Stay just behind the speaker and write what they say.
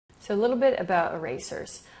So a little bit about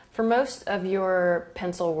erasers. For most of your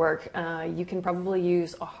pencil work, you can probably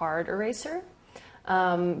use a hard eraser.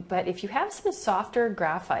 But if you have some softer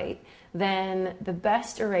graphite, then the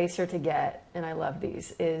best eraser to get, and I love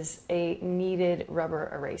these, is a kneaded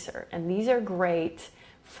rubber eraser. And these are great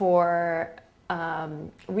for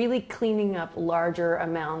really cleaning up larger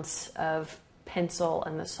amounts of pencil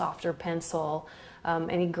and the softer pencil,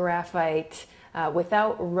 any graphite,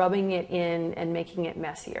 without rubbing it in and making it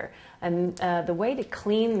messier. And the way to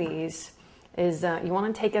clean these is you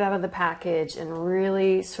want to take it out of the package and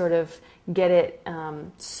really sort of get it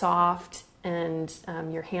soft, and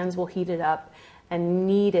your hands will heat it up, and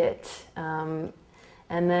knead it. And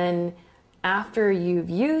then after you've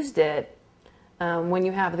used it, when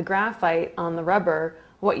you have the graphite on the rubber,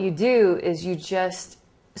 what you do is you just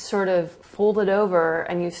sort of fold it over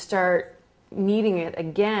and you start kneading it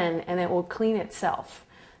again, and it will clean itself.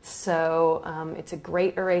 So it's a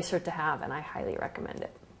great eraser to have, and I highly recommend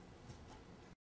it.